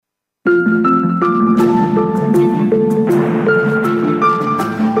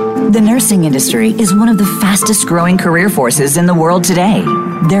The nursing industry is one of the fastest growing career forces in the world today.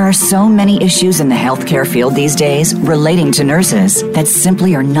 There are so many issues in the healthcare field these days relating to nurses that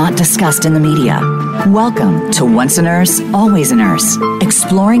simply are not discussed in the media. Welcome to Once a Nurse, Always a Nurse,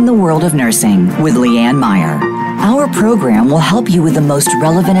 exploring the world of nursing with Leanne Meyer. Our program will help you with the most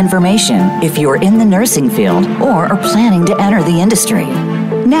relevant information if you are in the nursing field or are planning to enter the industry.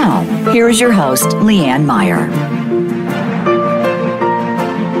 Now, here is your host, Leanne Meyer.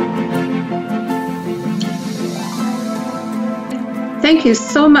 Thank you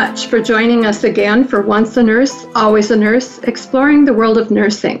so much for joining us again for Once a Nurse, Always a Nurse, exploring the world of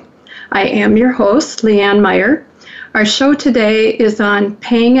nursing. I am your host, Leanne Meyer. Our show today is on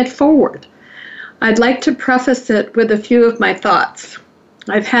paying it forward. I'd like to preface it with a few of my thoughts.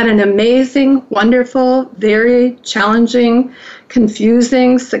 I've had an amazing, wonderful, very challenging,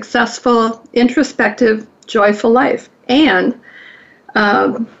 confusing, successful, introspective, joyful life, and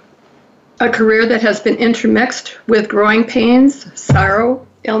a career that has been intermixed with growing pains, sorrow,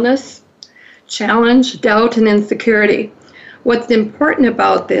 illness, challenge, doubt, and insecurity. What's important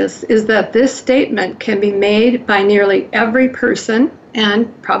about this is that this statement can be made by nearly every person,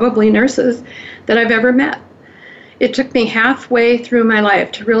 and probably nurses, that I've ever met. It took me halfway through my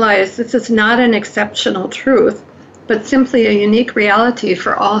life to realize this is not an exceptional truth, but simply a unique reality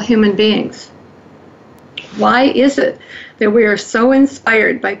for all human beings. Why is it that we are so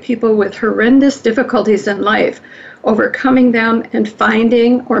inspired by people with horrendous difficulties in life, overcoming them and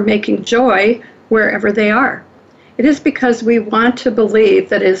finding or making joy wherever they are? It is because we want to believe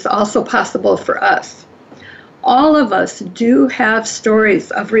that it is also possible for us. All of us do have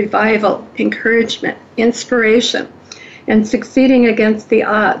stories of revival, encouragement, inspiration, and succeeding against the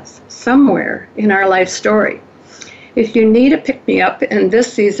odds somewhere in our life story. If you need a pick-me-up in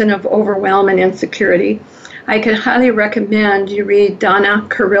this season of overwhelm and insecurity, I can highly recommend you read Donna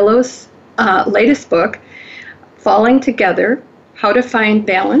Carrillo's latest book, Falling Together: How to Find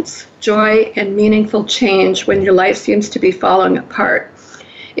Balance, Joy, and Meaningful Change When Your Life Seems to Be Falling Apart.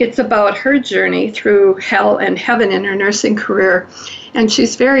 It's about her journey through hell and heaven in her nursing career, and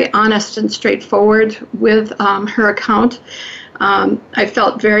she's very honest and straightforward with her account. I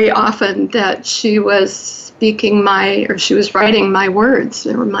felt very often that she was she was writing my words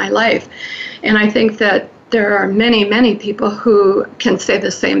or my life, and I think that there are many, many people who can say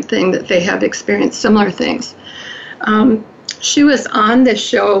the same thing, that they have experienced similar things. She was on this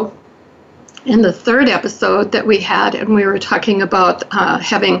show in the third episode that we had, and we were talking about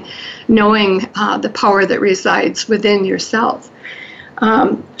knowing the power that resides within yourself.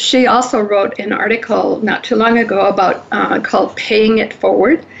 She also wrote an article not too long ago about called Paying It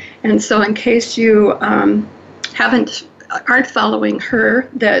Forward. And so in case you aren't following her,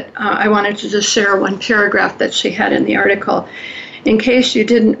 that I wanted to just share one paragraph that she had in the article. In case you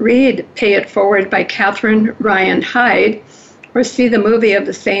didn't read Pay It Forward by Catherine Ryan Hyde or see the movie of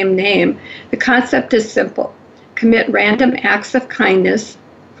the same name, the concept is simple. Commit random acts of kindness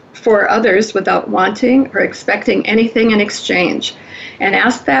for others without wanting or expecting anything in exchange, and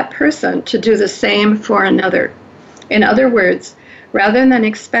ask that person to do the same for another. In other words, rather than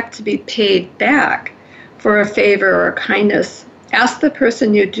expect to be paid back for a favor or a kindness, ask the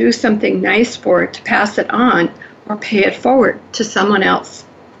person you do something nice for to pass it on or pay it forward to someone else.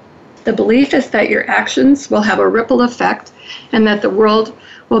 The belief is that your actions will have a ripple effect and that the world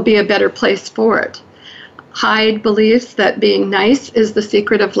will be a better place for it. Hyde believes that being nice is the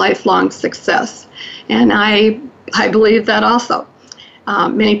secret of lifelong success, and I believe that also.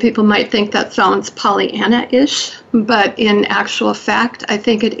 Many people might think that sounds Pollyanna-ish, but in actual fact, I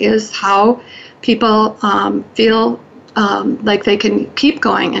think it is how people feel like they can keep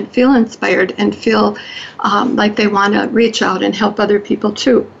going and feel inspired and feel like they want to reach out and help other people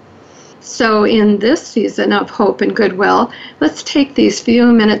too. So in this season of hope and goodwill, let's take these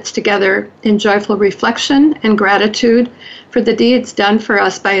few minutes together in joyful reflection and gratitude for the deeds done for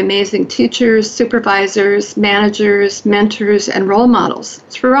us by amazing teachers, supervisors, managers, mentors, and role models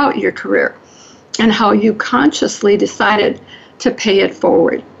throughout your career, and how you consciously decided to pay it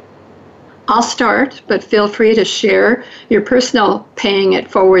forward. I'll start, but feel free to share your personal paying it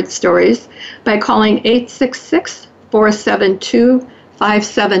forward stories by calling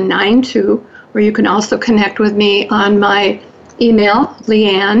 866-472-5792, or you can also connect with me on my email,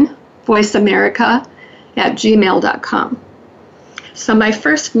 leannevoiceamerica@gmail.com. So my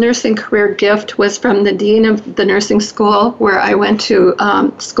first nursing career gift was from the dean of the nursing school, where I went to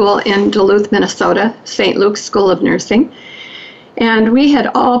school in Duluth, Minnesota, St. Luke's School of Nursing. And we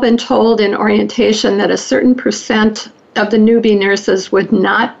had all been told in orientation that a certain percent of the newbie nurses would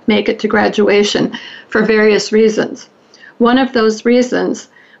not make it to graduation for various reasons. One of those reasons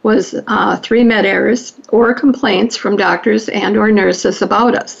was 3 med errors or complaints from doctors and or nurses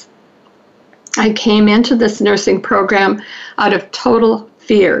about us. I came into this nursing program out of total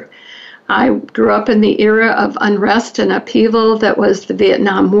fear. I grew up in the era of unrest and upheaval that was the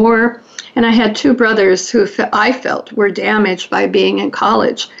Vietnam War, and I had 2 brothers who I felt were damaged by being in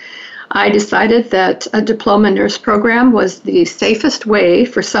college. I decided that a diploma nurse program was the safest way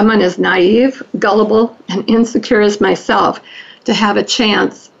for someone as naive, gullible, and insecure as myself to have a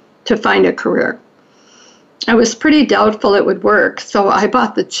chance to find a career. I was pretty doubtful it would work, so I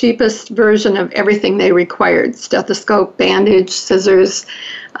bought the cheapest version of everything they required: stethoscope, bandage, scissors,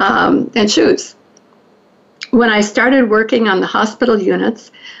 and shoes. When I started working on the hospital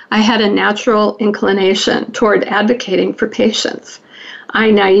units, I had a natural inclination toward advocating for patients.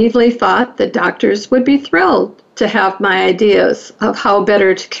 I naively thought that doctors would be thrilled to have my ideas of how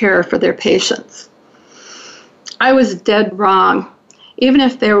better to care for their patients. I was dead wrong. Even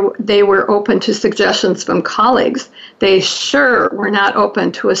if they were open to suggestions from colleagues, they sure were not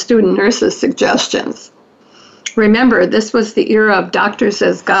open to a student nurse's suggestions. Remember, this was the era of doctors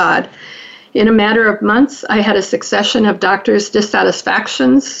as God. In a matter of months, I had a succession of doctors'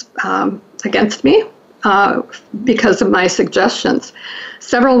 dissatisfactions against me because of my suggestions.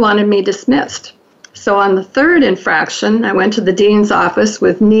 Several wanted me dismissed. So on the 3rd infraction, I went to the dean's office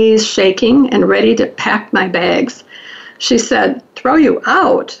with knees shaking and ready to pack my bags. She said, "Throw you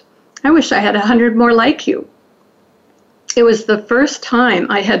out? I wish I had 100 more like you." It was the first time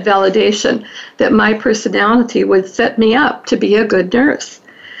I had validation that my personality would set me up to be a good nurse.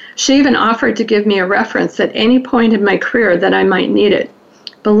 She even offered to give me a reference at any point in my career that I might need it.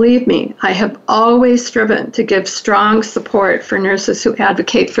 Believe me, I have always striven to give strong support for nurses who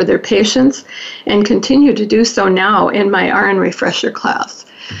advocate for their patients and continue to do so now in my RN refresher class.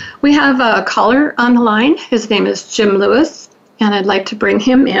 We have a caller on the line. His name is Jim Lewis, and I'd like to bring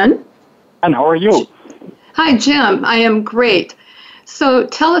him in. And how are you? Hi, Jim. I am great. So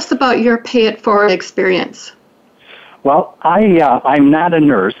tell us about your Pay It Forward experience. Well, I'm not a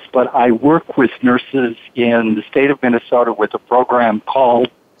nurse, but I work with nurses in the state of Minnesota with a program called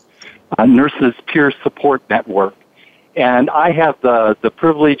Nurses Peer Support Network. And I have the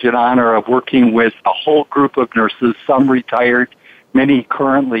privilege and honor of working with a whole group of nurses, some retired, many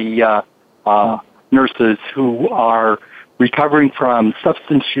currently nurses who are recovering from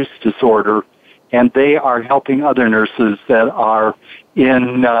substance use disorder, and they are helping other nurses that are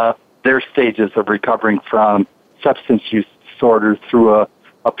in their stages of recovering from substance use disorder through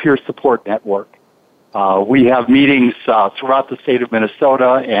a peer support network. We have meetings throughout the state of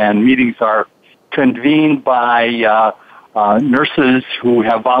Minnesota, and meetings are convened by nurses who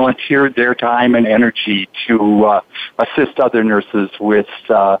have volunteered their time and energy to assist other nurses with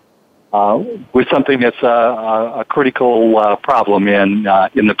something that's a critical problem in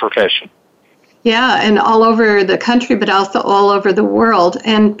the profession. Yeah, and all over the country, but also all over the world,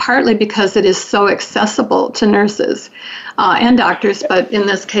 and partly because it is so accessible to nurses and doctors, but in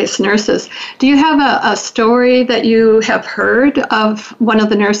this case, nurses. Do you have a story that you have heard of one of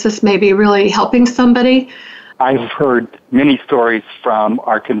the nurses maybe really helping somebody? I've heard many stories from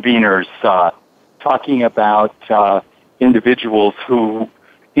our conveners talking about individuals who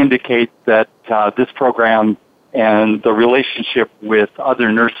indicate that this program and the relationship with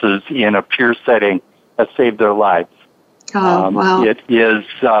other nurses in a peer setting has saved their lives. Wow. It is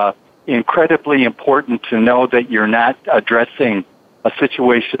incredibly important to know that you're not addressing a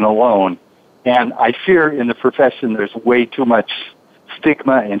situation alone. And I fear in the profession there's way too much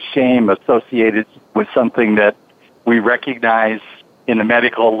stigma and shame associated with something that we recognize in the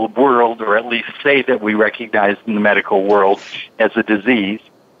medical world, or at least say that we recognize in the medical world as a disease.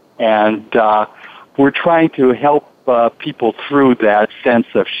 And we're trying to help people through that sense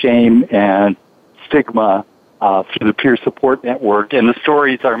of shame and stigma through the peer support network. And the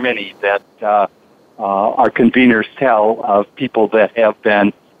stories are many that our conveners tell of people that have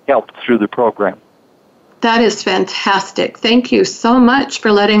been helped through the program. That is fantastic. Thank you so much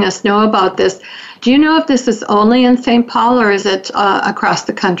for letting us know about this. Do you know if this is only in St. Paul, or is it across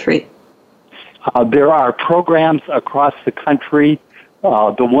the country? There are programs across the country.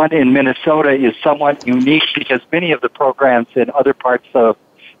 The one in Minnesota is somewhat unique because many of the programs in other parts of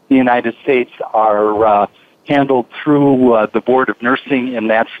the United States are handled through the Board of Nursing in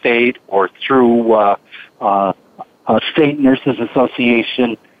that state, or through a state nurses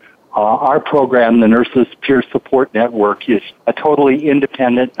association. Our program, the Nurses Peer Support Network, is a totally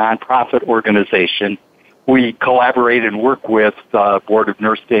independent nonprofit organization. We collaborate and work with the Board of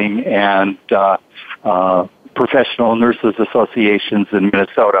Nursing and professional nurses associations in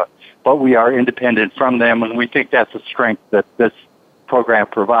Minnesota, but we are independent from them, and we think that's a strength that this program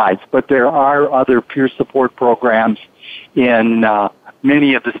provides. But there are other peer support programs in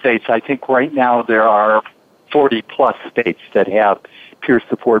many of the states. I think right now there are 40-plus states that have peer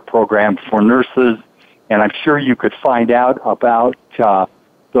support programs for nurses, and I'm sure you could find out about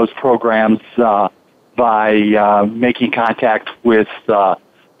those programs by making contact with the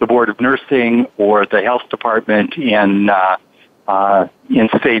Board of Nursing or the Health Department in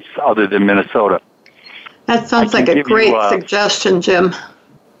states other than Minnesota. That sounds like a great suggestion, Jim.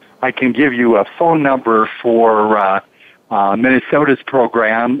 I can give you a phone number for Minnesota's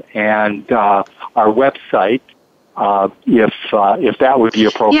program and our website, if that would be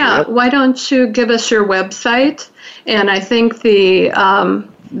appropriate. Yeah, why don't you give us your website? And I think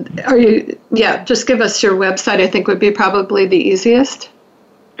just give us your website, I think would be probably the easiest.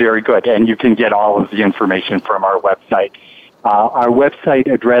 Very good, and you can get all of the information from our website. Our website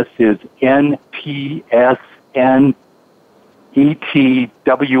address is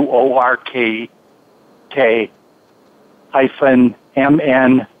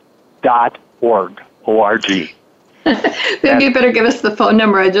O-R-G. Maybe you better give us the phone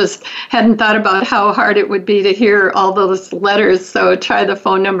number. I just hadn't thought about how hard it would be to hear all those letters, so try the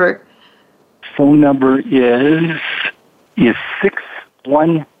phone number. Phone number is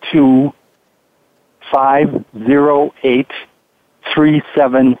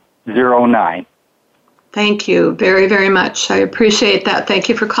 612-508-3709. Thank you very, very much. I appreciate that. Thank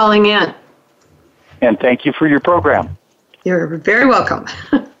you for calling in. And thank you for your program. You're very welcome.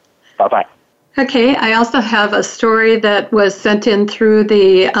 Bye-bye. Okay, I also have a story that was sent in through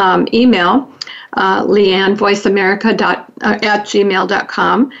the email, Leanne,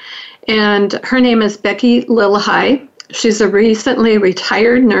 voiceamerica@gmail.com. And her name is Becky Lillehei. She's a recently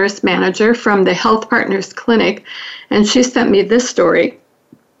retired nurse manager from the Health Partners Clinic, and she sent me this story.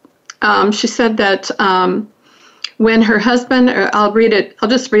 She said that when her husband, I'll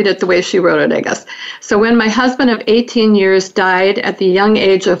just read it the way she wrote it, I guess. So when my husband of 18 years died at the young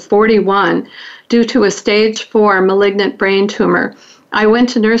age of 41 due to a stage 4 malignant brain tumor, I went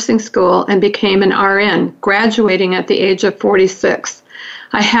to nursing school and became an RN, graduating at the age of 46.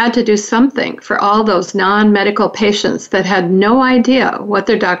 I had to do something for all those non-medical patients that had no idea what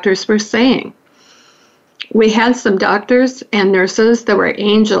their doctors were saying. We had some doctors and nurses that were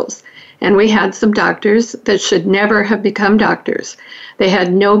angels, and we had some doctors that should never have become doctors. They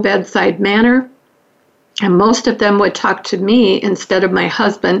had no bedside manner, and most of them would talk to me instead of my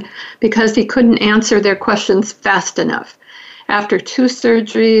husband because he couldn't answer their questions fast enough. After 2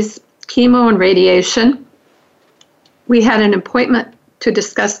 surgeries, chemo, and radiation, we had an appointment to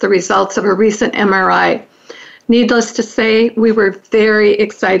discuss the results of a recent MRI. Needless to say, we were very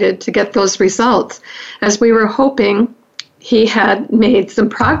excited to get those results, as we were hoping he had made some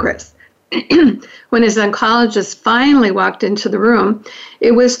progress. When his oncologist finally walked into the room,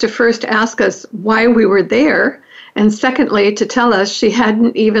 it was to first ask us why we were there, and secondly, to tell us she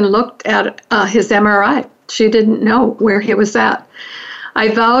hadn't even looked at his MRI. She didn't know where he was at. I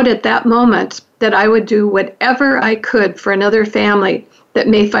vowed at that moment that I would do whatever I could for another family that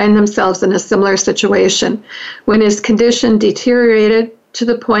may find themselves in a similar situation. When his condition deteriorated to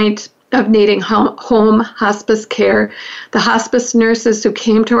the point of needing home hospice care, the hospice nurses who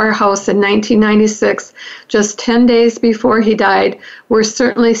came to our house in 1996, just 10 days before he died, were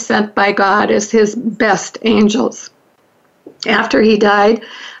certainly sent by God as his best angels. After he died,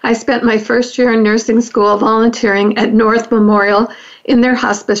 I spent my first year in nursing school volunteering at North Memorial in their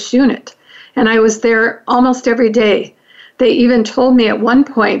hospice unit, and I was there almost every day. They even told me at one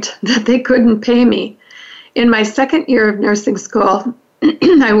point that they couldn't pay me. In my second year of nursing school,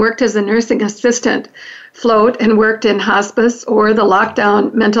 I worked as a nursing assistant, float, and worked in hospice or the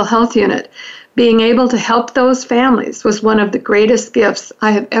lockdown mental health unit. Being able to help those families was one of the greatest gifts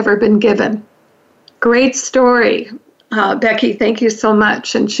I have ever been given. Great story, Becky. Thank you so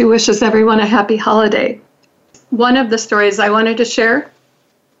much. And she wishes everyone a happy holiday. One of the stories I wanted to share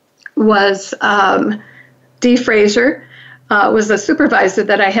was Dee Fraser. Was a supervisor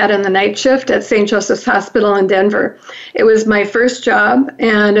that I had in the night shift at St. Joseph's Hospital in Denver. It was my first job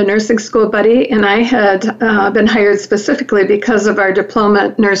and a nursing school buddy, and I had been hired specifically because of our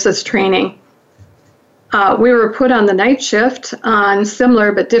diploma nurses training. We were put on the night shift on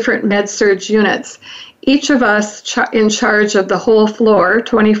similar but different med-surg units, each of us in charge of the whole floor,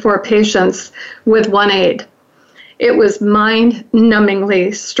 24 patients, with one aide. It was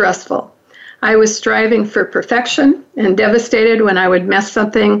mind-numbingly stressful. I was striving for perfection and devastated when I would mess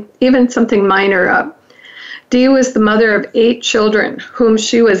something, even something minor, up. Dee was the mother of 8 children, whom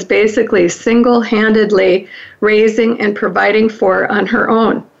she was basically single-handedly raising and providing for on her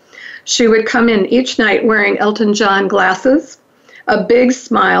own. She would come in each night wearing Elton John glasses, a big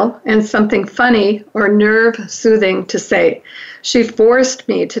smile, and something funny or nerve-soothing to say. She forced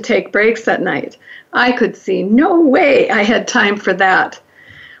me to take breaks at night. I could see no way I had time for that,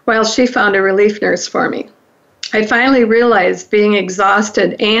 while she found a relief nurse for me. I finally realized being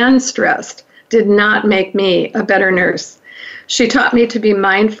exhausted and stressed did not make me a better nurse. She taught me to be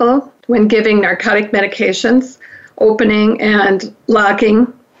mindful when giving narcotic medications, opening and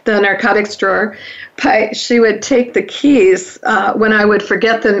locking the narcotics drawer. She would take the keys when I would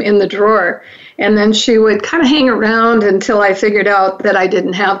forget them in the drawer, and then she would kind of hang around until I figured out that I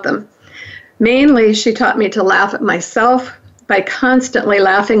didn't have them. Mainly, she taught me to laugh at myself by constantly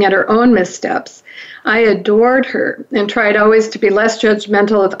laughing at her own missteps. I adored her and tried always to be less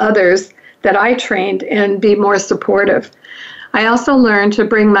judgmental of others that I trained and be more supportive. I also learned to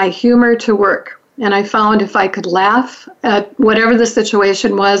bring my humor to work, and I found if I could laugh at whatever the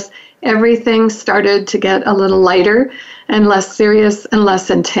situation was, everything started to get a little lighter and less serious and less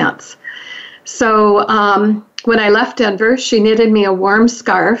intense. So when I left Denver, she knitted me a warm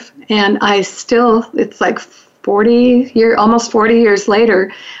scarf, and I still, it's like almost 40 years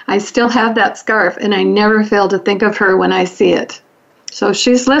later, I still have that scarf, and I never fail to think of her when I see it. So if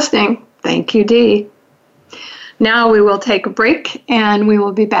she's listening, thank you, Dee. Now we will take a break, and we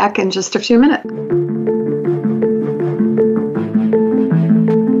will be back in just a few minutes.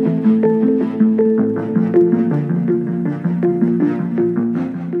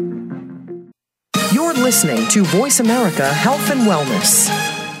 You're listening to Voice America Health and Wellness.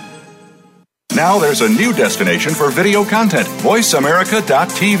 Now there's a new destination for video content,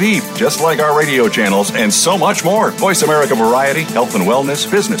 voiceamerica.tv. Just like our radio channels and so much more. Voice America Variety, Health and Wellness,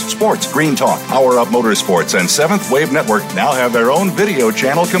 Business, Sports, Green Talk, Power Up Motorsports, and Seventh Wave Network now have their own video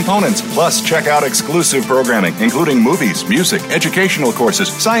channel components. Plus, check out exclusive programming, including movies, music, educational courses,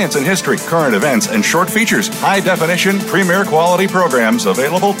 science and history, current events, and short features. High-definition, premier quality programs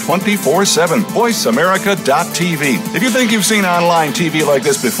available 24/7. VoiceAmerica.tv. If you think you've seen online TV like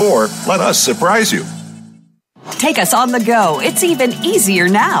this before, let us surprise you. Take us on the go. It's even easier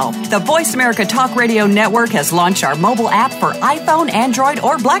now. The Voice America Talk Radio Network has launched our mobile app for iPhone, Android,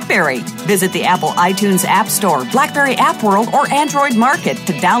 or BlackBerry. Visit the Apple iTunes App Store, BlackBerry App World, or Android Market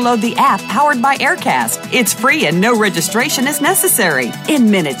to download the app powered by Aircast. It's free and no registration is necessary.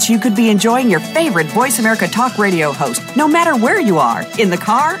 In minutes, you could be enjoying your favorite Voice America Talk Radio host, no matter where you are, in the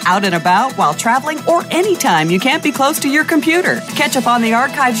car, out and about, while traveling, or anytime you can't be close to your computer. Catch up on the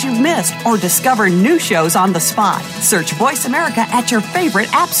archives you've missed or discover new shows on the spot. Search Voice America at your favorite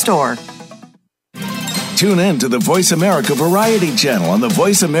app store. Tune in to the Voice America Variety channel on the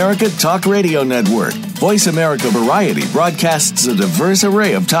Voice America Talk Radio Network. Voice America Variety broadcasts a diverse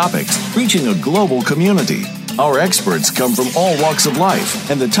array of topics, reaching a global community. Our experts come from all walks of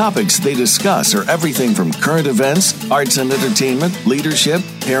life, and the topics they discuss are everything from current events, arts and entertainment, leadership,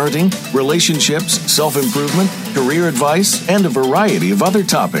 parenting, relationships, self-improvement, career advice, and a variety of other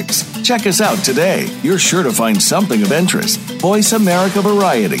topics. Check us out today. You're sure to find something of interest. Voice America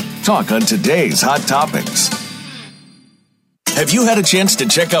Variety. Talk on today's hot topics. Have you had a chance to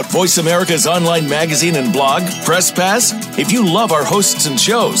check out Voice America's online magazine and blog, Press Pass? If you love our hosts and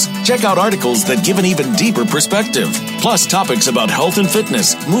shows, check out articles that give an even deeper perspective. Plus topics about health and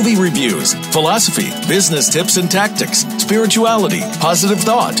fitness, movie reviews, philosophy, business tips and tactics, spirituality, positive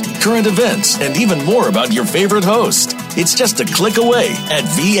thought, current events, and even more about your favorite host. It's just a click away at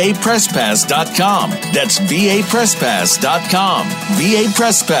vapresspass.com. That's vapresspass.com. VA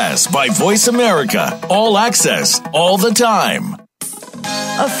Press Pass by Voice America. All access, all the time.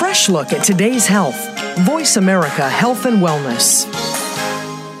 A fresh look at today's health. Voice America Health and Wellness.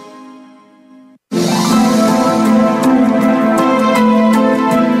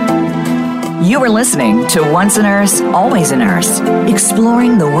 You are listening to Once a Nurse, Always a Nurse,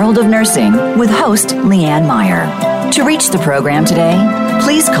 exploring the world of nursing with host Leanne Meyer. To reach the program today,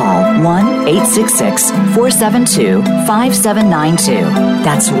 please call 1-866-472-5792.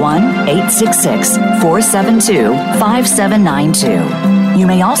 That's 1-866-472-5792. You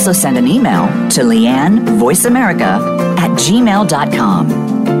may also send an email to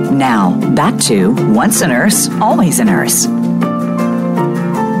leannevoiceamerica@gmail.com. Now, back to Once a Nurse, Always a Nurse.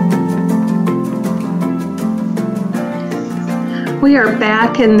 We are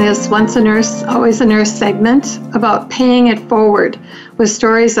back in this Once a Nurse, Always a Nurse segment about paying it forward with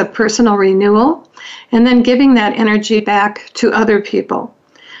stories of personal renewal and then giving that energy back to other people.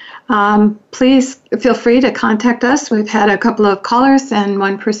 Please feel free to contact us. We've had a couple of callers and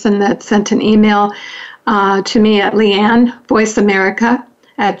one person that sent an email to me at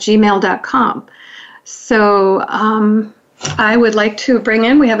leannevoiceamerica@gmail.com. So I would like to bring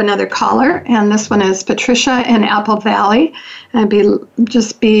in, we have another caller, and this one is Patricia in Apple Valley. I'd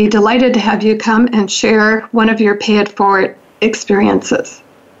be delighted to have you come and share one of your Pay It Forward experiences.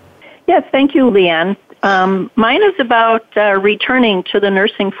 Yes, thank you, Leanne. Mine is about returning to the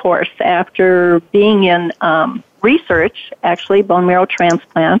nursing force after being in research, actually, bone marrow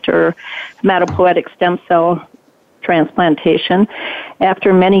transplant or hematopoietic stem cell transplantation.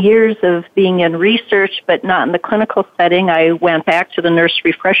 After many years of being in research but not in the clinical setting, I went back to the nurse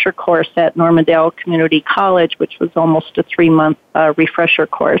refresher course at Normandale Community College, which was almost a 3-month refresher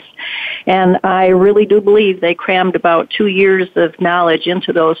course. And I really do believe they crammed about 2 years of knowledge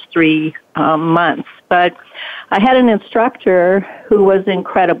into those 3 months. But I had an instructor who was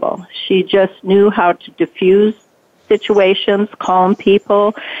incredible. She just knew how to diffuse situations, calm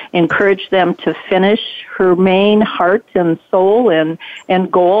people, encourage them to finish. Her main heart and soul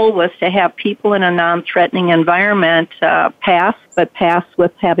and goal was to have people in a non-threatening environment pass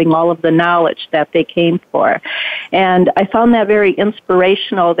with having all of the knowledge that they came for. And I found that very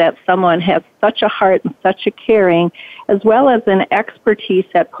inspirational that someone has such a heart and such a caring, as well as an expertise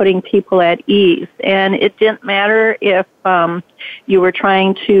at putting people at ease. And it didn't matter if you were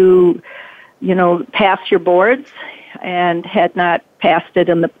trying to, pass your boards and had not passed it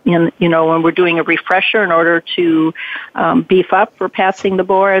when we're doing a refresher in order to beef up for passing the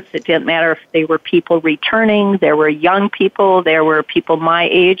boards. It didn't matter if they were people returning. There were young people. There were people my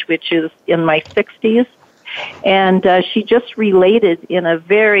age, which is in my 60s. And she just related in a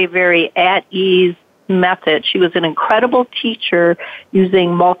very, very at-ease method. She was an incredible teacher using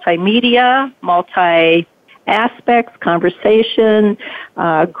multimedia, multi-aspects, conversation,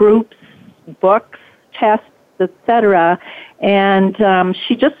 groups, books, tests, etc. And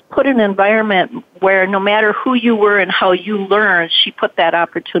she just put an environment where no matter who you were and how you learned, she put that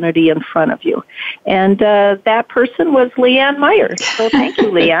opportunity in front of you. And that person was Leanne Myers. So thank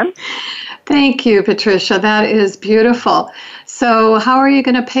you, Leanne. Thank you, Patricia. That is beautiful. So how are you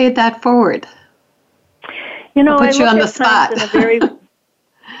going to pay that forward? I'll put you on the spot.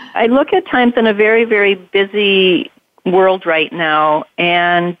 I look at times in a very, very busy world right now,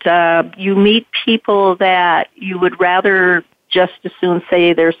 and you meet people that you would rather just as soon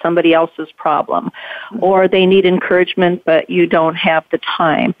say there's somebody else's problem, or they need encouragement but you don't have the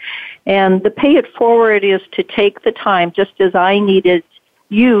time. And the Pay It Forward is to take the time, just as I needed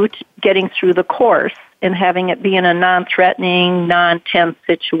you getting through the course and having it be in a non-threatening, non-tense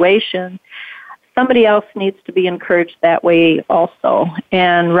situation. Somebody else needs to be encouraged that way also.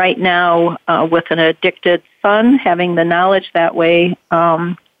 And right now, with an addicted son, having the knowledge that way,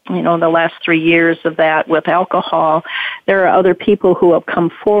 the last 3 years of that with alcohol, there are other people who have come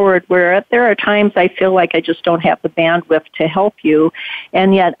forward where there are times I feel like I just don't have the bandwidth to help you.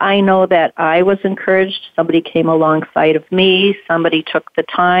 And yet I know that I was encouraged. Somebody came alongside of me. Somebody took the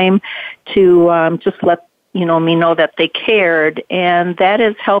time to just let me know that they cared, and that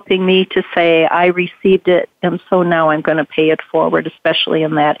is helping me to say I received it, and so now I'm going to pay it forward, especially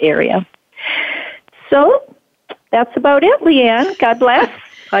in that area. So that's about it, Leanne. God bless.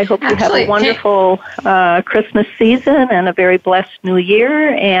 I hope you have a wonderful Christmas season and a very blessed New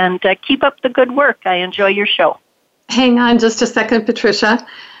Year, and keep up the good work. I enjoy your show. Hang on just a second, Patricia.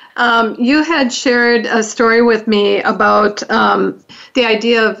 You had shared a story with me about the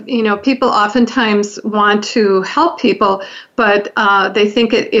idea of, people oftentimes want to help people, but they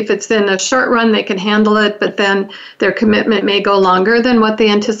think if it's in a short run, they can handle it, but then their commitment may go longer than what they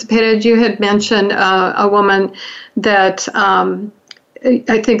anticipated. You had mentioned a woman that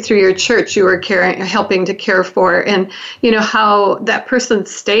I think through your church you were helping to care for, and how that person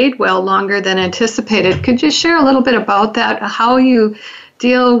stayed well longer than anticipated. Could you share a little bit about that, how you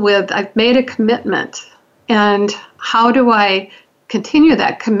deal with, I've made a commitment, and how do I continue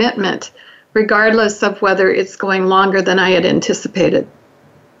that commitment regardless of whether it's going longer than I had anticipated?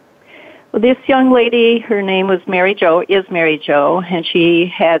 Well, this young lady, her name was Mary Jo, and she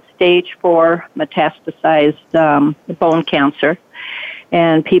had stage 4 metastasized bone cancer.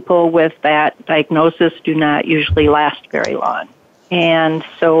 And people with that diagnosis do not usually last very long. And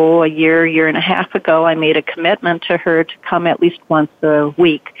so a year and a half ago, I made a commitment to her to come at least once a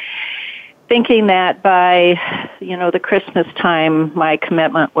week, thinking that by, the Christmas time, my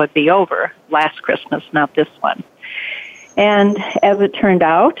commitment would be over. Last Christmas, not this one. And as it turned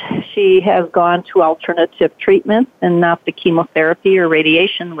out, she has gone to alternative treatments and not the chemotherapy or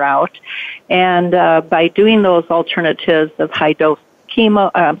radiation route. And by doing those alternatives of high-dose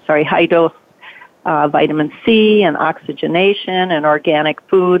vitamin C and oxygenation and organic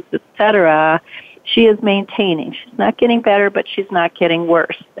foods, etc., she is maintaining. She's not getting better, but she's not getting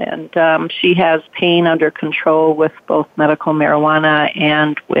worse. And she has pain under control with both medical marijuana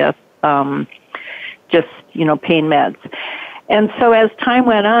and with just, pain meds. And so as time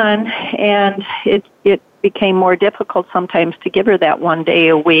went on, and it became more difficult sometimes to give her that one day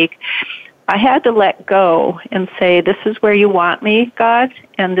a week, I had to let go and say, this is where you want me, God,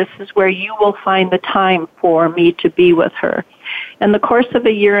 and this is where you will find the time for me to be with her. In the course of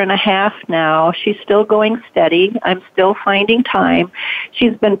 1.5 years now, she's still going steady. I'm still finding time.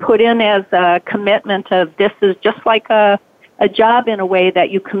 She's been put in as a commitment of this is just like a job in a way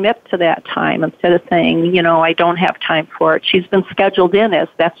that you commit to that time instead of saying, I don't have time for it. She's been scheduled in as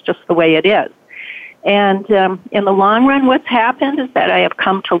that's just the way it is. And in the long run, what's happened is that I have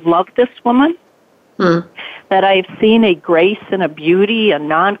come to love this woman, that I've seen a grace and a beauty, a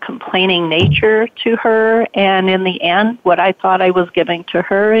non-complaining nature to her, and in the end, what I thought I was giving to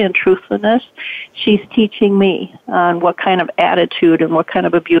her in truthfulness, she's teaching me on what kind of attitude and what kind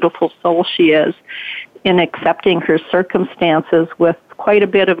of a beautiful soul she is in accepting her circumstances with quite a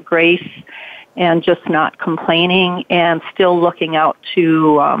bit of grace and just not complaining and still looking out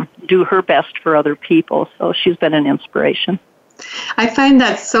to do her best for other people. So she's been an inspiration. I find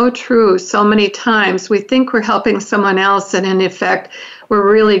that so true so many times. We think we're helping someone else, and in effect, we're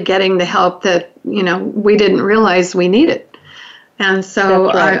really getting the help that, we didn't realize we needed. And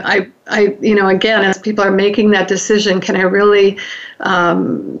so right. I again, as people are making that decision, can I really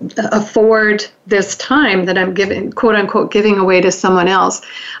afford this time that I'm giving, quote unquote, giving away to someone else?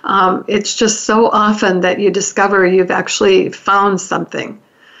 It's just so often that you discover you've actually found something.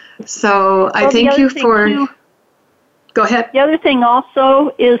 So I thank you for... Go ahead. The other thing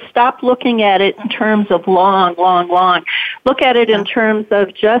also is stop looking at it in terms of long. Look at it in terms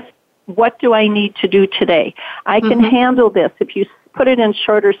of just what do I need to do today? I can handle this. If you put it in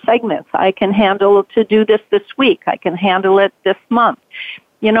shorter segments, I can handle to do this week. I can handle it this month.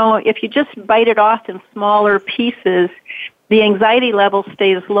 If you just bite it off in smaller pieces, the anxiety level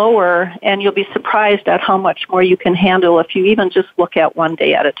stays lower, and you'll be surprised at how much more you can handle if you even just look at one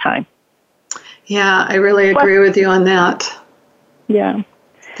day at a time. Yeah, I really agree with you on that. Yeah.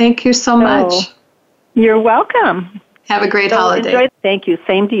 Thank you so much. You're welcome. Have a great holiday. Thank you.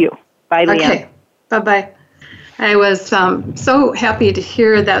 Same to you. Bye, Leanne. Okay. Bye-bye. I was so happy to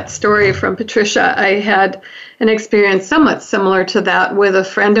hear that story from Patricia. I had an experience somewhat similar to that with a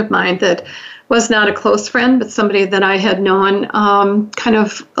friend of mine that was not a close friend, but somebody that I had known kind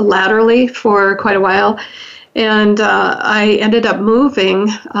of laterally for quite a while. And I ended up moving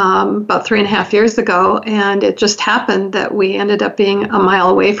about 3.5 years ago, and it just happened that we ended up being a mile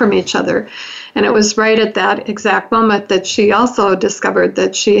away from each other. And it was right at that exact moment that she also discovered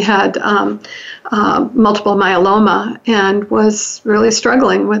that she had multiple myeloma and was really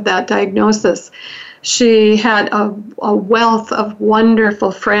struggling with that diagnosis. She had a wealth of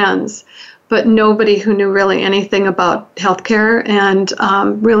wonderful friends, but nobody who knew really anything about healthcare and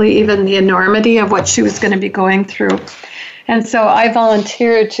really even the enormity of what she was going to be going through. And so I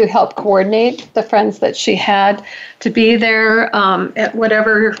volunteered to help coordinate the friends that she had to be there at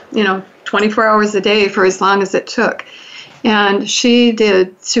whatever, 24 hours a day for as long as it took. And she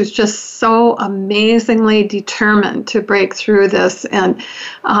was just so amazingly determined to break through this, and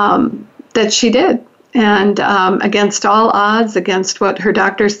that she did. And against all odds, against what her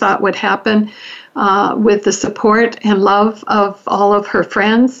doctors thought would happen, with the support and love of all of her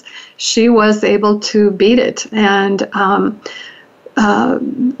friends, she was able to beat it and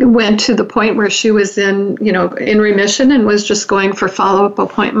went to the point where she was in remission and was just going for follow-up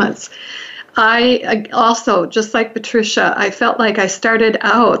appointments. I also, just like Patricia, I felt like I started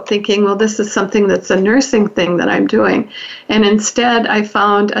out thinking, well, this is something that's a nursing thing that I'm doing. And instead, I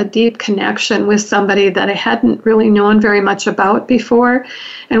found a deep connection with somebody that I hadn't really known very much about before,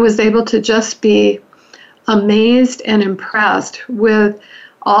 and was able to just be amazed and impressed with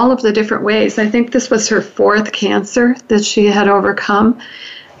all of the different ways. I think this was her 4th cancer that she had overcome.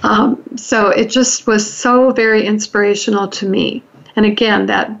 So it just was so very inspirational to me. And again,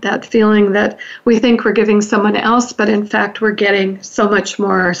 that feeling that we think we're giving someone else, but in fact we're getting so much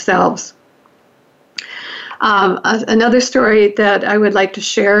more ourselves. Another story that I would like to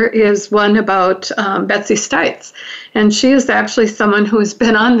share is one about Betsy Stites. And she is actually someone who has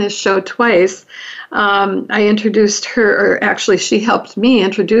been on this show twice. I introduced her, or actually she helped me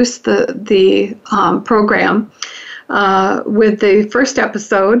introduce the program with the first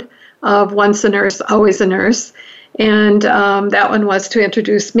episode of Once a Nurse, Always a Nurse. And that one was to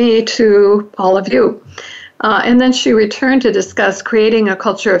introduce me to all of you. And then she returned to discuss creating a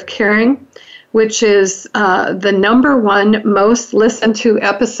culture of caring which is the number one most listened to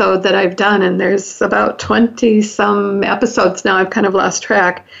episode that I've done. And there's about 20 some episodes now. I've kind of lost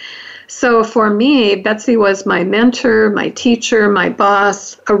track. So for me, Betsy was my mentor, my teacher, my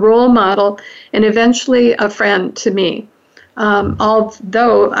boss, a role model, and eventually a friend to me.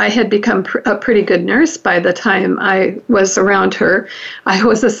 Although I had become a pretty good nurse by the time I was around her, I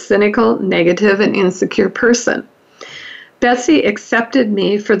was a cynical, negative, and insecure person. Betsy accepted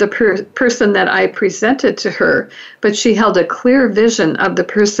me for the person that I presented to her, but she held a clear vision of the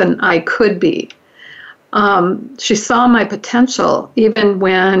person I could be. She saw my potential even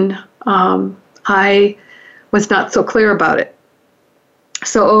when I was not so clear about it.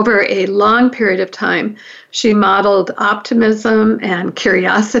 So over a long period of time, she modeled optimism and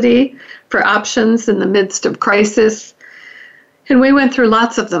curiosity for options in the midst of crisis. And we went through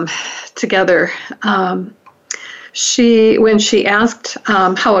lots of them together. When she asked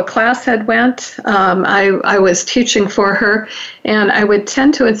how a class had went, I was teaching for her, and I would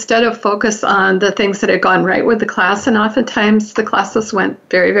tend to, instead of focus on the things that had gone right with the class, and oftentimes the classes went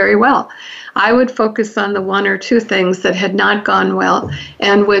very, very well, I would focus on the one or two things that had not gone well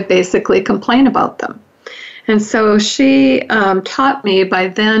and would basically complain about them. And so she taught me by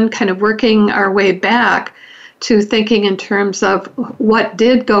then kind of working our way back to thinking in terms of what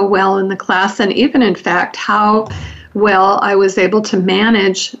did go well in the class, and even, in fact, how well I was able to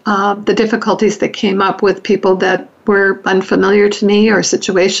manage the difficulties that came up with people that were unfamiliar to me or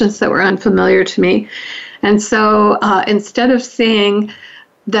situations that were unfamiliar to me. And so instead of seeing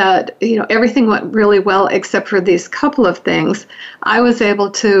that everything went really well except for these couple of things, I was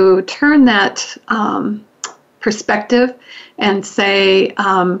able to turn that perspective and say,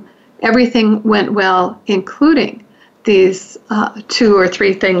 everything went well, including these 2 or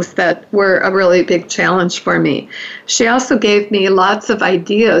 3 things that were a really big challenge for me. She also gave me lots of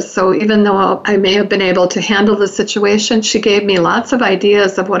ideas. So even though I may have been able to handle the situation, she gave me lots of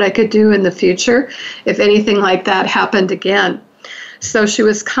ideas of what I could do in the future if anything like that happened again. So she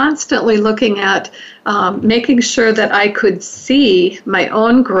was constantly looking at making sure that I could see my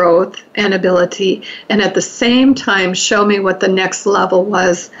own growth and ability, and at the same time show me what the next level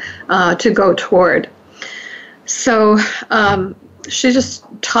was to go toward. So she just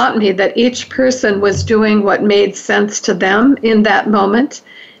taught me that each person was doing what made sense to them in that moment,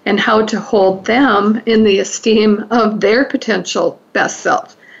 and how to hold them in the esteem of their potential best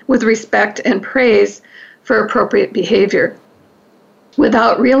self, with respect and praise for appropriate behavior.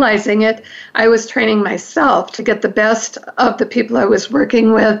 Without realizing it, I was training myself to get the best of the people I was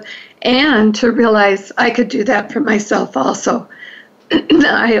working with, and to realize I could do that for myself also.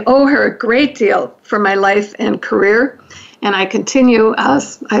 I owe her a great deal for my life and career, and I continue,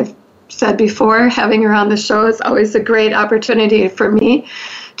 as I've said before, having her on the show is always a great opportunity for me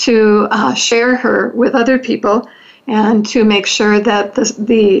to share her with other people, and to make sure that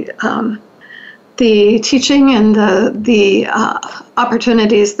the teaching and the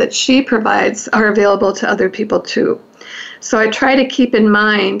opportunities that she provides are available to other people too. So I try to keep in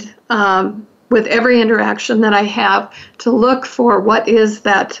mind with every interaction that I have to look for what is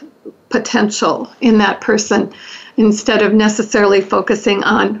that potential in that person, instead of necessarily focusing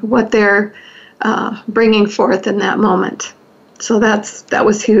on what they're bringing forth in that moment. So that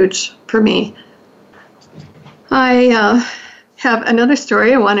was huge for me. I have another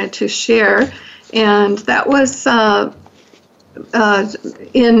story I wanted to share. And that was when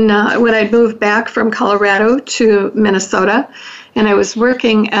I moved back from Colorado to Minnesota, and I was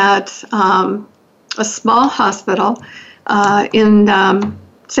working at a small hospital in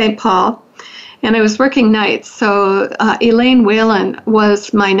St. Paul, and I was working nights. So Elaine Whalen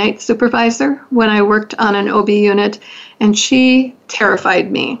was my night supervisor when I worked on an OB unit, and she terrified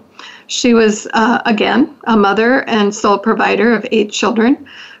me. She was, again, a mother and sole provider of 8 children,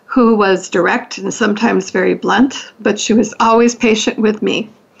 who was direct and sometimes very blunt, but she was always patient with me.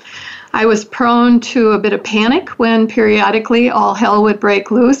 I was prone to a bit of panic when periodically all hell would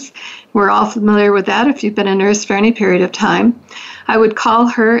break loose. We're all familiar with that if you've been a nurse for any period of time. I would call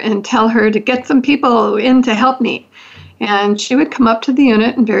her and tell her to get some people in to help me. And she would come up to the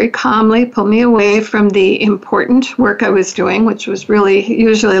unit and very calmly pull me away from the important work I was doing, which was really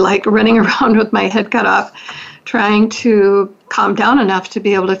usually like running around with my head cut off, trying to calm down enough to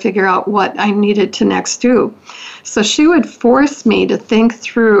be able to figure out what I needed to next do. So she would force me to think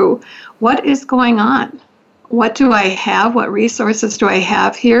through, what is going on? What do I have? What resources do I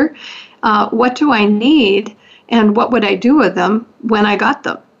have here? What do I need? And what would I do with them when I got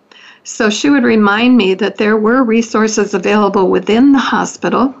them? So she would remind me that there were resources available within the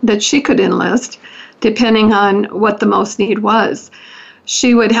hospital that she could enlist, depending on what the most need was.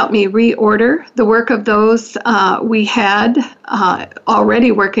 She would help me reorder the work of those we had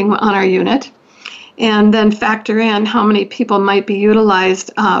already working on our unit, and then factor in how many people might be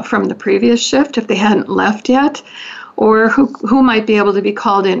utilized from the previous shift if they hadn't left yet, or who might be able to be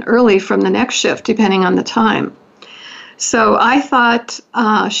called in early from the next shift, depending on the time. So I thought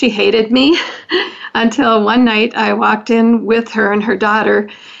she hated me until one night I walked in with her and her daughter,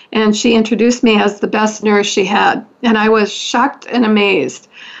 and she introduced me as the best nurse she had. And I was shocked and amazed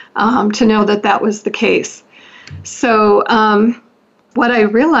to know that that was the case. So what I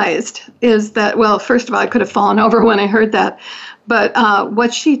realized is that, well, first of all, I could have fallen over when I heard that. But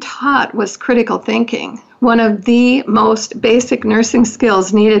what she taught was critical thinking, one of the most basic nursing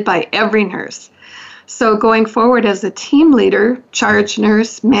skills needed by every nurse. So going forward as a team leader, charge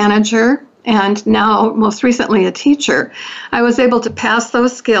nurse, manager, and now most recently a teacher, I was able to pass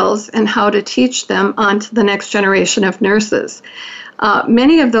those skills and how to teach them on to the next generation of nurses.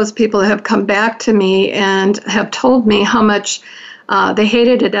 Many of those people have come back to me and have told me how much they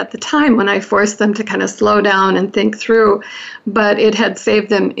hated it at the time when I forced them to kind of slow down and think through, but it had saved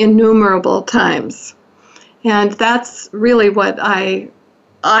them innumerable times. And that's really what I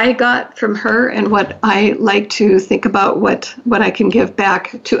got from her, and what I like to think about what I can give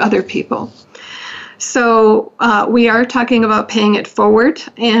back to other people. So we are talking about paying it forward,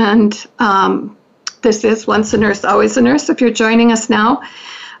 and this is Once a Nurse, Always a Nurse. If you're joining us now,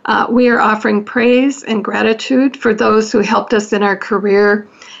 we are offering praise and gratitude for those who helped us in our career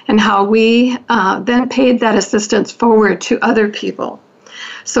and how we then paid that assistance forward to other people.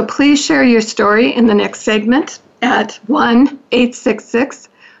 So please share your story in the next segment at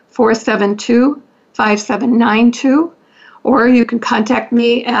 1-866-472-5792, or you can contact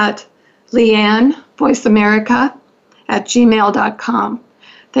me at leannevoiceamerica@gmail.com.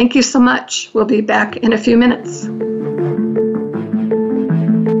 Thank you so much. We'll be back in a few minutes.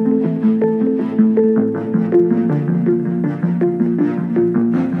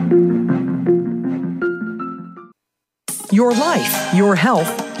 Your life, your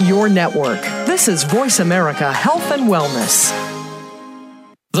health, your network. This is Voice America Health and Wellness.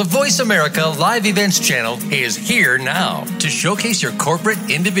 The Voice America Live Events channel is here now to showcase your corporate,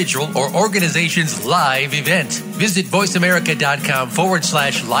 individual, or organization's live event. Visit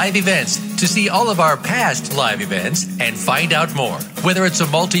voiceamerica.com/live events to see all of our past live events and find out more. Whether it's a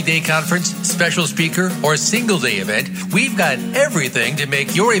multi-day conference, special speaker, or single-day event, we've got everything to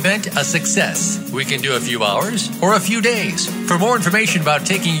make your event a success. We can do a few hours or a few days. For more information about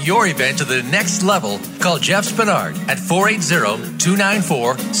taking your event to the next level, call Jeff Spinard at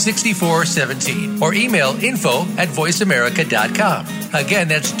 480-294-6417 or email info@voiceamerica.com. Again,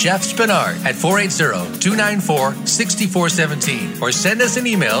 that's Jeff Spinard at 480-294-6417 or send us an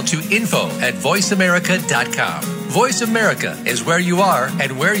email to info@voiceamerica.com. Voice America is where you are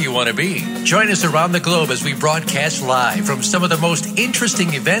and where you want to be. Join us around the globe as we broadcast live from some of the most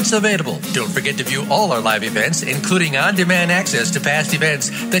interesting events available. Don't forget to view all our live events, including on-demand access to past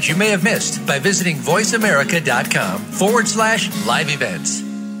events that you may have missed by visiting voiceamerica.com/live events.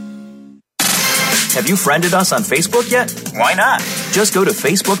 Have you friended us on Facebook yet? Why not? Just go to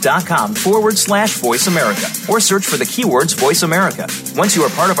facebook.com/Voice America or search for the keywords Voice America. Once you are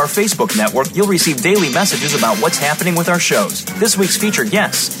part of our Facebook network, you'll receive daily messages about what's happening with our shows, this week's featured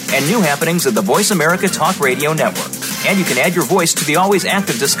guests, and new happenings of the Voice America Talk Radio Network. And you can add your voice to the always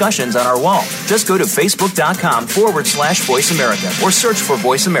active discussions on our wall. Just go to facebook.com/Voice America or search for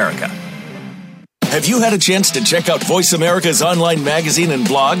Voice America. Have you had a chance to check out Voice America's online magazine and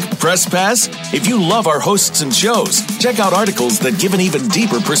blog, Press Pass? If you love our hosts and shows, check out articles that give an even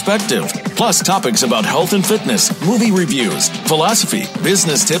deeper perspective. Plus topics about health and fitness, movie reviews, philosophy,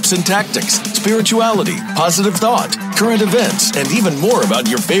 business tips and tactics, spirituality, positive thought, current events, and even more about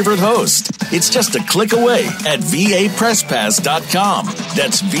your favorite host. It's just a click away at vapresspass.com.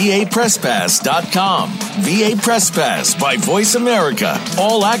 That's vapresspass.com. VA Press Pass by Voice America.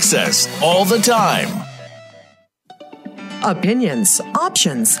 All access, all the time. Opinions,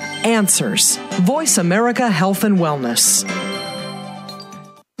 options, answers. Voice America Health and Wellness.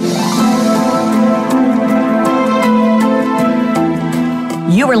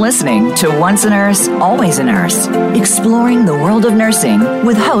 You are listening to Once a Nurse, Always a Nurse, exploring the world of nursing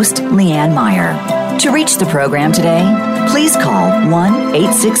with host Leanne Meyer. To reach the program today, please call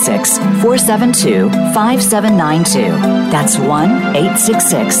 1-866-472-5792. That's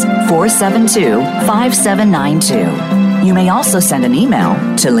 1-866-472-5792. You may also send an email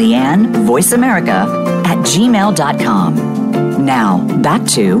to leannevoiceamerica@gmail.com. Now, back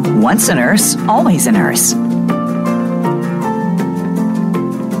to Once a Nurse, Always a Nurse.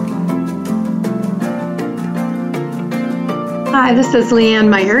 Hi, this is Leanne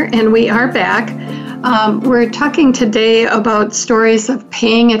Meyer, and we are back. We're talking today about stories of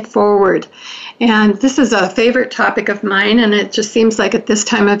paying it forward. And this is a favorite topic of mine, and it just seems like at this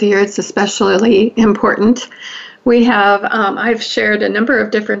time of year it's especially important. We have, I've shared a number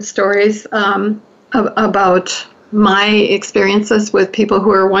of different stories about my experiences with people who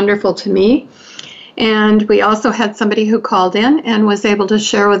are wonderful to me. And we also had somebody who called in and was able to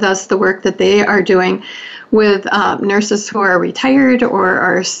share with us the work that they are doing with nurses who are retired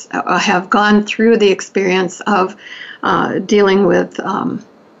or have gone through the experience of dealing with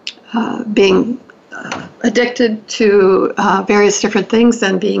being addicted to various different things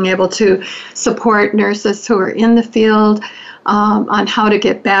and being able to support nurses who are in the field on how to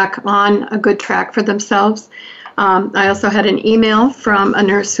get back on a good track for themselves. I also had an email from a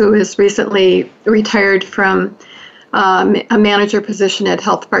nurse who is recently retired from a manager position at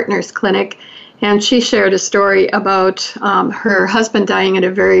Health Partners Clinic, and she shared a story about her husband dying at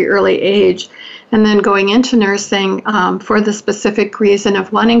a very early age and then going into nursing for the specific reason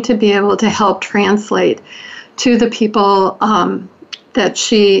of wanting to be able to help translate to the people that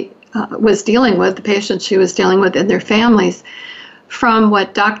she was dealing with, the patients she was dealing with and their families, from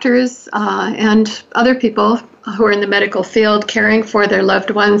what doctors and other people who are in the medical field caring for their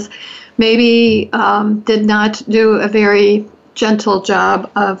loved ones maybe did not do a very gentle job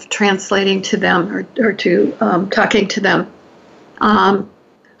of translating to them or to talking to them.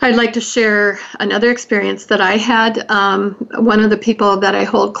 I'd like to share another experience that I had. One of the people that I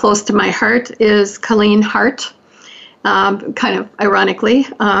hold close to my heart is Colleen Hart. Kind of ironically,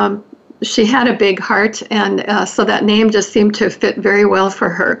 she had a big heart, and so that name just seemed to fit very well for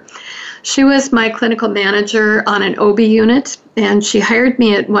her. She was my clinical manager on an OB unit, and she hired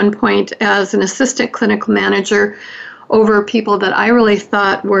me at one point as an assistant clinical manager over people that I really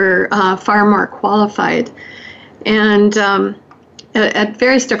thought were far more qualified. And at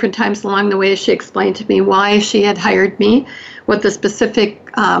various different times along the way, she explained to me why she had hired me, what the specific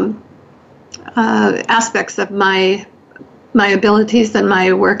aspects of my abilities and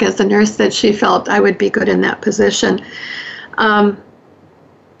my work as a nurse that she felt I would be good in that position.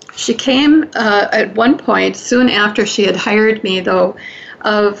 She came at one point, soon after she had hired me, though,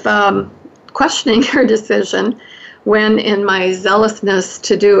 of questioning her decision when, in my zealousness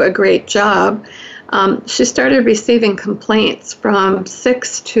to do a great job, she started receiving complaints from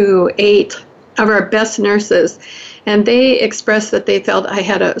 6 to 8 of our best nurses, and they expressed that they felt I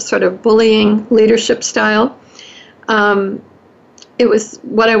had a sort of bullying leadership style. It was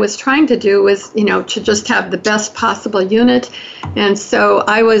what I was trying to do was, to just have the best possible unit. And so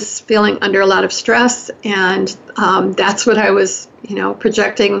I was feeling under a lot of stress, and that's what I was,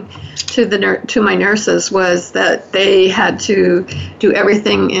 projecting to my nurses, was that they had to do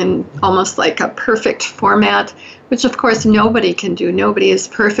everything in almost like a perfect format, which of course nobody can do. Nobody is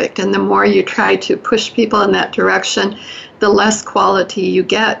perfect. And the more you try to push people in that direction, the less quality you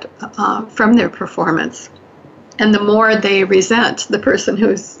get from their performance. And the more they resent the person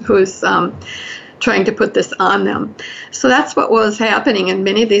who's trying to put this on them. So that's what was happening. And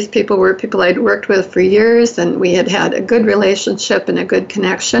many of these people were people I'd worked with for years, and we had had a good relationship and a good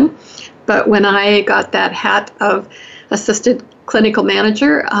connection. But when I got that hat of assistant clinical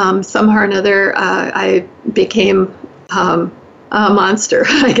manager, somehow or another, I became a monster,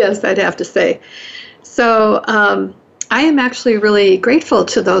 I guess I'd have to say. So I am actually really grateful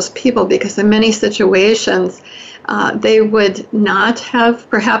to those people, because in many situations, they would not have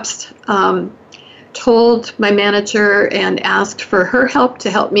perhaps told my manager and asked for her help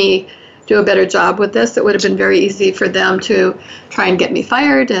to help me do a better job with this. It would have been very easy for them to try and get me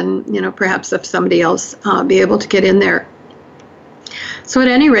fired, and perhaps if somebody else be able to get in there. So at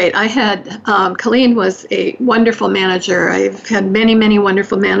any rate, I had, Colleen was a wonderful manager. I've had many, many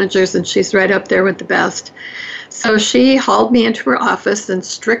wonderful managers, and she's right up there with the best. So she hauled me into her office and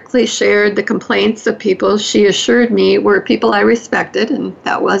strictly shared the complaints of people she assured me were people I respected, and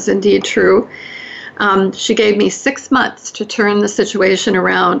that was indeed true. She gave me 6 months to turn the situation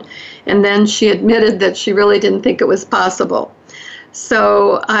around, and then she admitted that she really didn't think it was possible.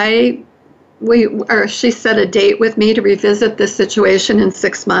 So she set a date with me to revisit this situation in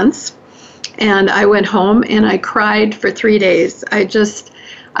 6 months, and I went home and I cried for 3 days.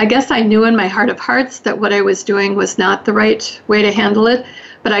 I guess I knew in my heart of hearts that what I was doing was not the right way to handle it,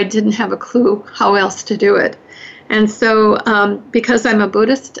 but I didn't have a clue how else to do it. And so because I'm a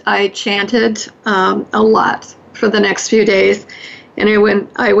Buddhist, I chanted a lot for the next few days. And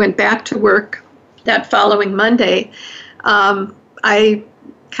I went back to work that following Monday. I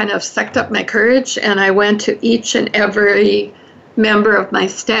kind of sucked up my courage, and I went to each and every member of my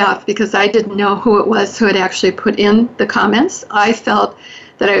staff, because I didn't know who it was who had actually put in the comments. I felt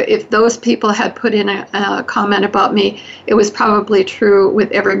that if those people had put in a comment about me, it was probably true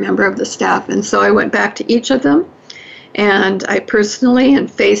with every member of the staff. And so I went back to each of them, and I personally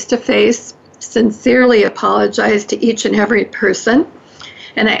and face-to-face sincerely apologized to each and every person.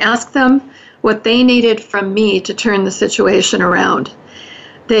 And I asked them what they needed from me to turn the situation around.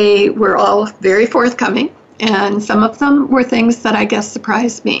 They were all very forthcoming, and some of them were things that I guess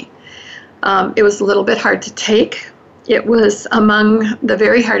surprised me. It was a little bit hard to take. It was among the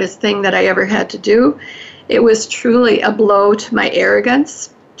very hardest thing that I ever had to do. It was truly a blow to my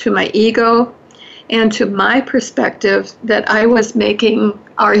arrogance, to my ego, and to my perspective that I was making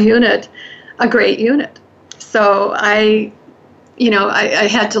our unit a great unit. So I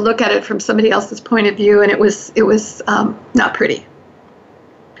had to look at it from somebody else's point of view, and it was not pretty.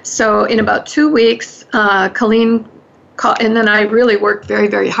 So in about 2 weeks, Colleen called, and then I really worked very,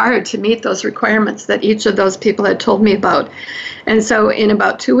 very hard to meet those requirements that each of those people had told me about. And so in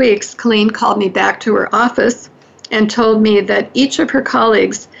about 2 weeks, Colleen called me back to her office and told me that each of her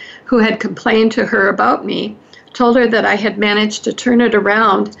colleagues who had complained to her about me told her that I had managed to turn it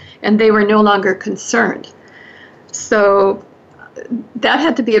around and they were no longer concerned. So that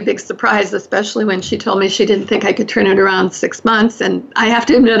had to be a big surprise, especially when she told me she didn't think I could turn it around 6 months. And I have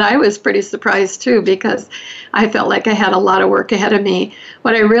to admit, I was pretty surprised too, because I felt like I had a lot of work ahead of me.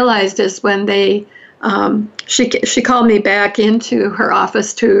 What I realized is when she called me back into her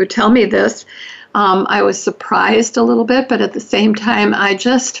office to tell me this, I was surprised a little bit, but at the same time, I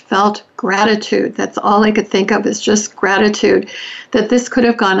just felt gratitude. That's all I could think of, is just gratitude that this could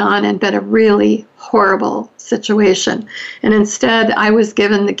have gone on and been a really horrible situation. And instead, I was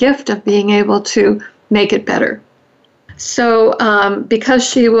given the gift of being able to make it better. So because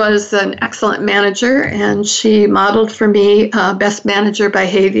she was an excellent manager and she modeled for me best manager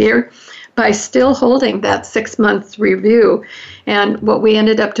behavior by still holding that 6 month review. And what we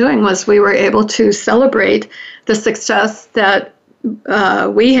ended up doing was we were able to celebrate the success that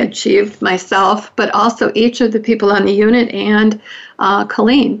we had achieved, myself, but also each of the people on the unit and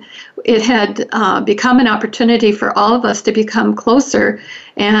Colleen. It had become an opportunity for all of us to become closer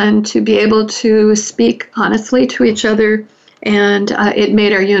and to be able to speak honestly to each other, and it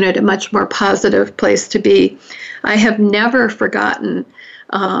made our unit a much more positive place to be. I have never forgotten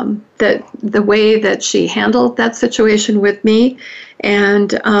that the way that she handled that situation with me,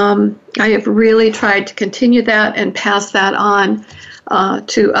 and I have really tried to continue that and pass that on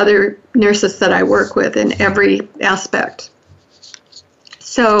to other nurses that I work with in every aspect.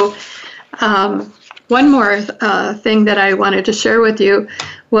 So one more thing that I wanted to share with you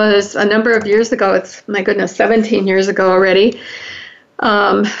was a number of years ago, it's, my goodness, 17 years ago already,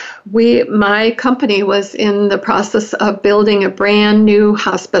 my company was in the process of building a brand new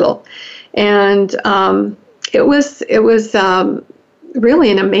hospital, and it was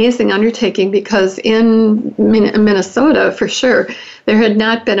really an amazing undertaking, because in Minnesota, for sure, there had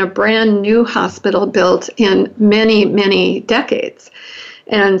not been a brand new hospital built in many, many decades.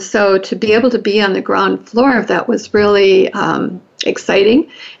 And so to be able to be on the ground floor of that was really exciting.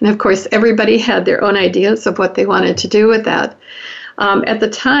 And of course, everybody had their own ideas of what they wanted to do with that. At the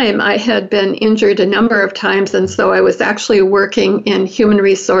time, I had been injured a number of times, and so I was actually working in human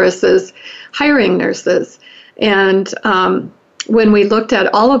resources, hiring nurses. And when we looked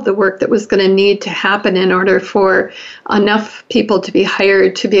at all of the work that was going to need to happen in order for enough people to be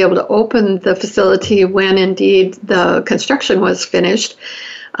hired to be able to open the facility when indeed the construction was finished,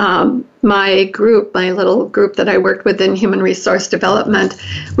 my little group that I worked with in human resource development,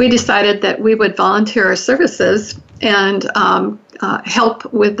 we decided that we would volunteer our services and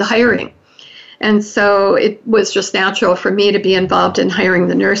help with the hiring. And so it was just natural for me to be involved in hiring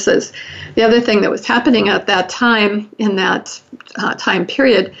the nurses. The other thing that was happening at that time, in that time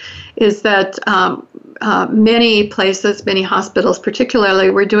period, is that many places, many hospitals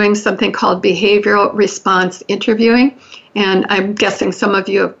particularly, were doing something called behavioral response interviewing. And I'm guessing some of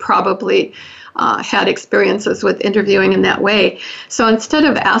you have probably had experiences with interviewing in that way. So instead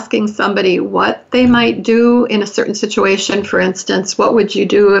of asking somebody what they might do in a certain situation, for instance, what would you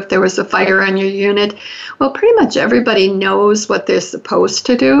do if there was a fire on your unit? Well, pretty much everybody knows what they're supposed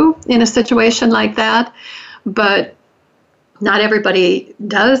to do in a situation like that, but not everybody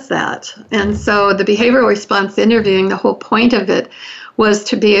does that. And so the behavioral response interviewing, the whole point of it was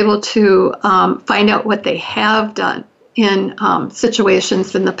to be able to find out what they have done in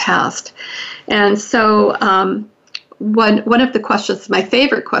situations in the past. And so one of the questions, my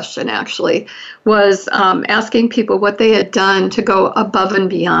favorite question actually, was asking people what they had done to go above and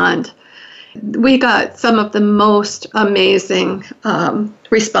beyond. We got some of the most amazing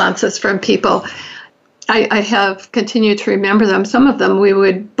responses from people. I have continued to remember them. Some of them we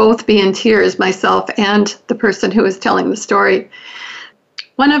would both be in tears, myself and the person who was telling the story.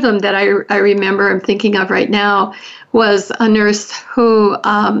 One of them that I remember, I'm thinking of right now, was a nurse who,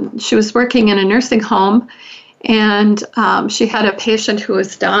 she was working in a nursing home, and she had a patient who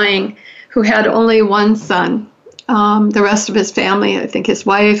was dying who had only one son. The rest of his family, I think his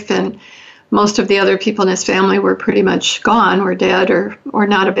wife and most of the other people in his family were pretty much gone or dead or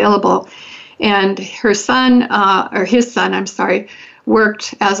not available. And his son,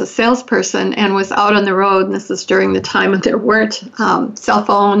 worked as a salesperson and was out on the road. And this is during the time when there weren't cell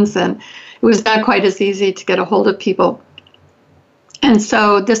phones, and it was not quite as easy to get a hold of people. And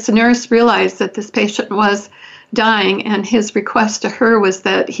so this nurse realized that this patient was dying, and his request to her was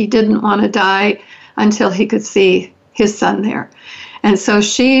that he didn't want to die until he could see his son there. And so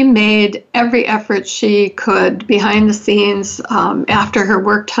she made every effort she could behind the scenes after her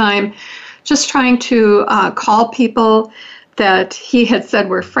work time, just trying to call people that he had said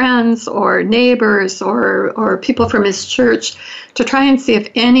were friends or neighbors or people from his church to try and see if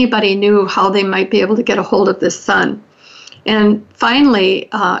anybody knew how they might be able to get a hold of this son. And finally,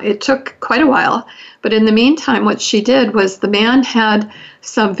 it took quite a while, but in the meantime, what she did was the man had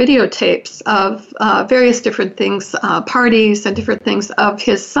some videotapes of various different things, parties and different things of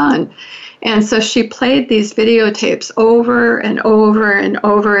his son. And so she played these videotapes over and over and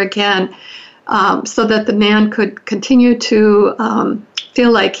over again, so that the man could continue to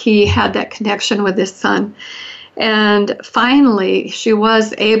feel like he had that connection with his son. And finally, she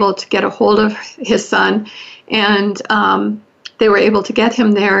was able to get a hold of his son, and they were able to get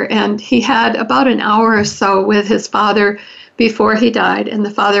him there. And he had about an hour or so with his father before he died, and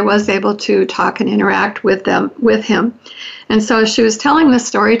the father was able to talk and interact with him. And so as she was telling this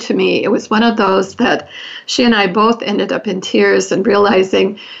story to me, it was one of those that she and I both ended up in tears and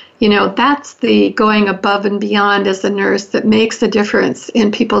realizing, that's the going above and beyond as a nurse that makes a difference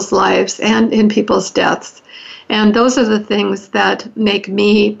in people's lives and in people's deaths. And those are the things that make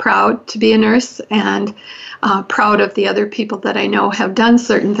me proud to be a nurse, and proud of the other people that I know have done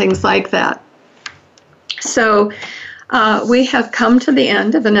certain things like that. So we have come to the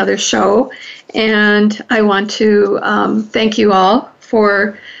end of another show, and I want to thank you all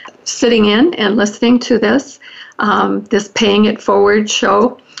for sitting in and listening to this Paying It Forward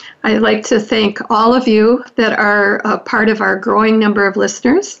show. I'd like to thank all of you that are a part of our growing number of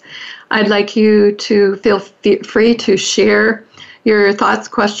listeners. I'd like you to feel free to share your thoughts,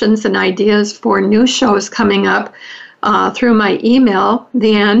 questions, and ideas for new shows coming up through my email,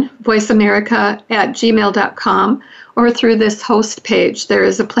 Leanne, voiceamerica@gmail.com, or through this host page. There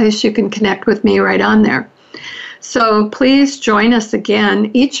is a place you can connect with me right on there. So please join us again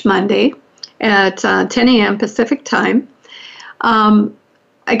each Monday at 10 a.m. Pacific time.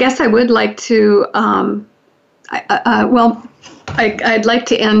 I guess I would like to, I'd like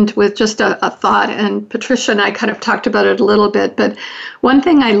to end with just a thought, and Patricia and I kind of talked about it a little bit, but one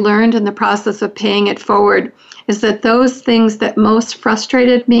thing I learned in the process of paying it forward is that those things that most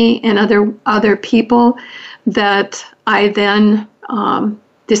frustrated me and other people that I then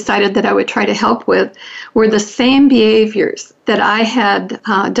decided that I would try to help with were the same behaviors that I had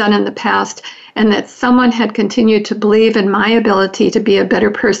done in the past, and that someone had continued to believe in my ability to be a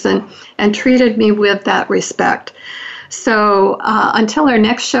better person and treated me with that respect. So until our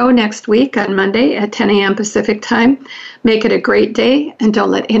next show next week on Monday at 10 a.m. Pacific time, make it a great day, and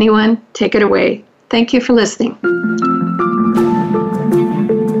don't let anyone take it away. Thank you for listening.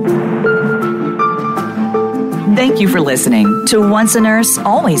 Thank you for listening to Once a Nurse,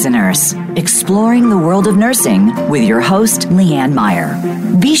 Always a Nurse, exploring the world of nursing with your host, Leanne Meyer.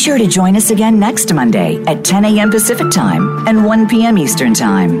 Be sure to join us again next Monday at 10 a.m. Pacific Time and 1 p.m. Eastern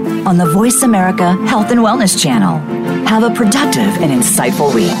Time on the Voice America Health and Wellness Channel. Have a productive and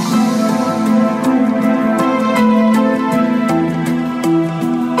insightful week.